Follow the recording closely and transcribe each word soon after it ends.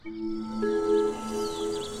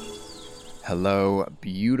Hello,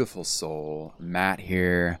 beautiful soul. Matt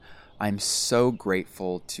here. I'm so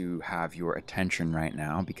grateful to have your attention right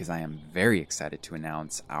now because I am very excited to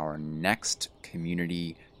announce our next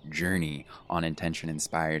community journey on Intention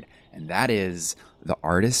Inspired, and that is The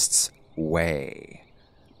Artist's Way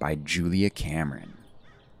by Julia Cameron.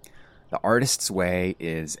 The Artist's Way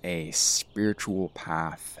is a spiritual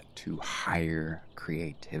path to higher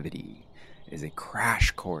creativity. It is a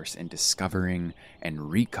crash course in discovering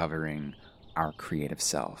and recovering our creative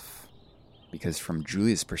self. Because from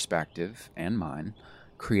Julia's perspective and mine,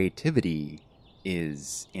 creativity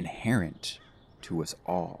is inherent to us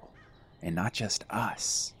all, and not just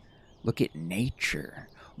us. Look at nature.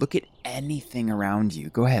 Look at anything around you.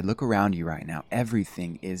 Go ahead, look around you right now.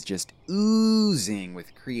 Everything is just oozing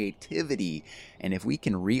with creativity. And if we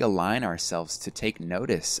can realign ourselves to take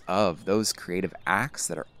notice of those creative acts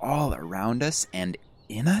that are all around us and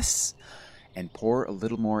in us, and pour a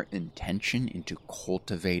little more intention into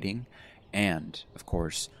cultivating and, of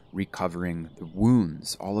course, recovering the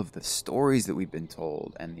wounds, all of the stories that we've been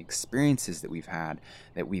told and the experiences that we've had,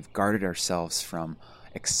 that we've guarded ourselves from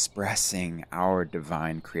expressing our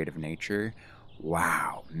divine creative nature,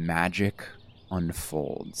 wow, magic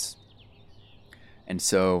unfolds. And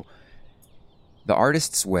so The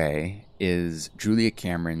Artist's Way is Julia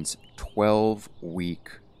Cameron's 12-week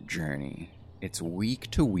journey. It's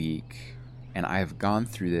week to week, and I've gone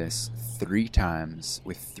through this 3 times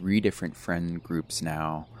with 3 different friend groups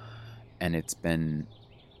now, and it's been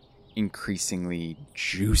increasingly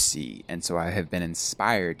juicy. And so I have been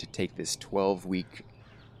inspired to take this 12-week,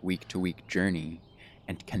 week-to-week journey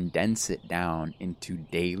and condense it down into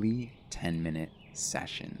daily 10-minute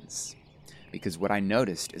sessions. Because what I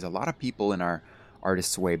noticed is a lot of people in our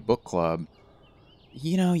Artist's Way book club,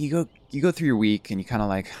 you go through your week and you kind of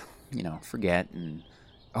like, forget, and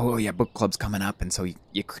oh yeah, book club's coming up, and so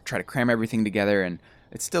you try to cram everything together, and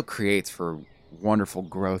it still creates for wonderful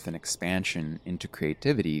growth and expansion into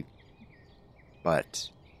creativity. But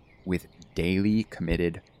with daily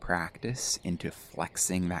committed practice into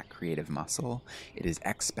flexing that creative muscle, it is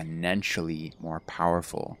exponentially more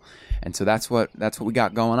powerful. And so that's what we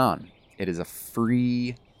got going on. It is a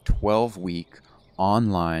free 12-week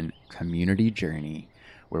online community journey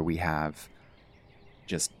where we have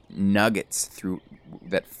just nuggets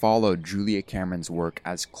that follow Julia Cameron's work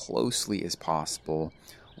as closely as possible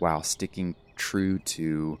while sticking true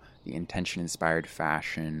to the intention-inspired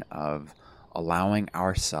fashion of allowing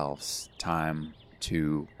ourselves time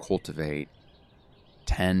to cultivate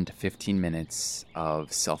 10 to 15 minutes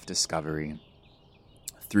of self-discovery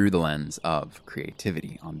through the lens of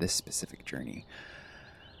creativity on this specific journey.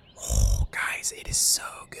 Oh, guys, it is so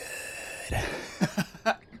good.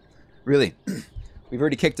 Really. We've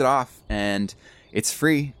already kicked it off, and it's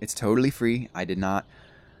free. It's totally free. I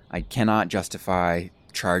cannot justify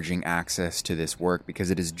charging access to this work because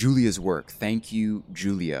it is Julia's work. Thank you,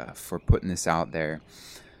 Julia, for putting this out there.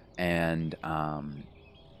 And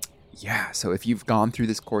so if you've gone through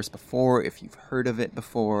this course before, if you've heard of it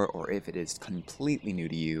before, or if it is completely new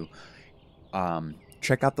to you,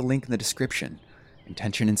 check out the link in the description,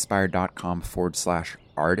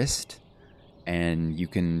 intentioninspired.com/artist. And you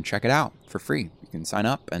can check it out for free. You can sign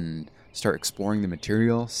up and start exploring the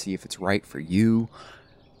material, see if it's right for you,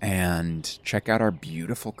 and check out our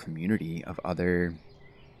beautiful community of other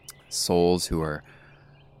souls who are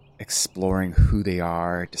exploring who they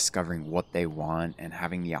are, discovering what they want, and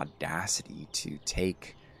having the audacity to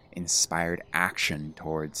take inspired action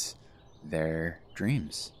towards their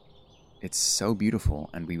dreams. It's so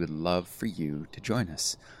beautiful, and we would love for you to join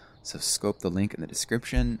us. So scope the link in the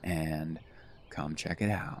description and come check it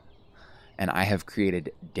out. And I have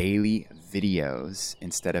created daily videos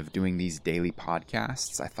instead of doing these daily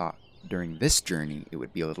podcasts. I thought during this journey it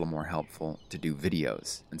would be a little more helpful to do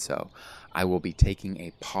videos. And so I will be taking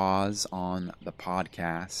a pause on the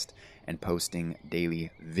podcast and posting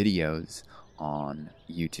daily videos on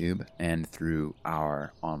YouTube and through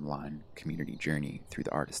our online community journey through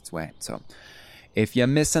the Artist's Way. So if you're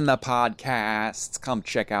missing the podcasts, come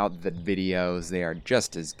check out the videos. They are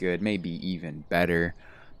just as good, maybe even better,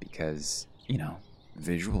 because,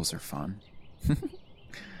 visuals are fun.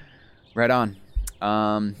 Right on.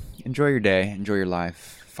 Enjoy your day. Enjoy your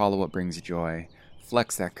life. Follow what brings you joy.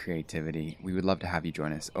 Flex that creativity. We would love to have you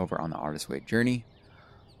join us over on the Artist's Way journey.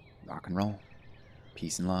 Rock and roll.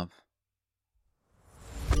 Peace and love.